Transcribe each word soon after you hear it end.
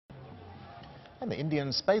And the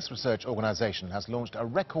Indian Space Research Organization has launched a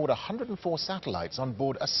record 104 satellites on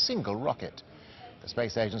board a single rocket. The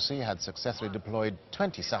space agency had successfully deployed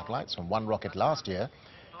 20 satellites from one rocket last year.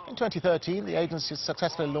 In 2013, the agency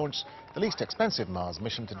successfully launched the least expensive Mars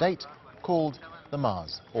mission to date, called the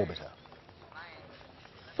Mars Orbiter.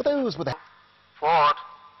 For those with 4,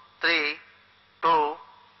 3, 2,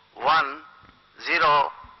 1,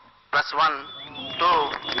 0, plus 1,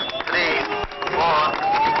 2, 3,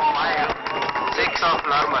 4, 5, 6 of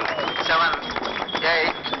normal, 7,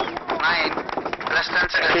 8, 9, less than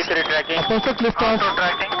seconds. A perfect liftoff,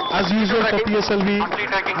 as usual for PSLV,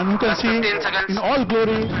 and you can see in all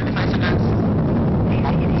glory. 25 seconds.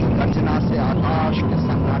 गर्जना से आकाश के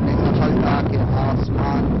सन्नाटे सफलता के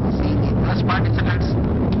आसमान Hasini Plus 40 seconds.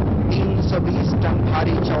 320 ton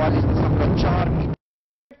भारी 44.4 metre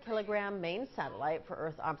kilogram main satellite for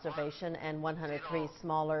Earth observation and 103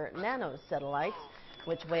 smaller nano satellites,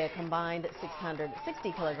 which weigh a combined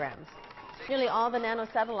 660 kilograms. Nearly all the nano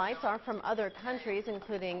satellites are from other countries,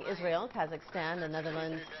 including Israel, Kazakhstan, the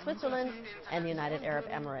Netherlands, Switzerland, and the United Arab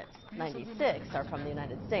Emirates. 96 are from the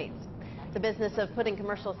United States. The business of putting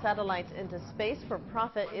commercial satellites into space for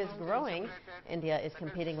profit is growing. India is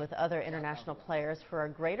competing with other international players for a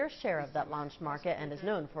greater share of that launch market and is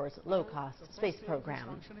known for its low-cost space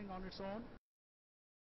program.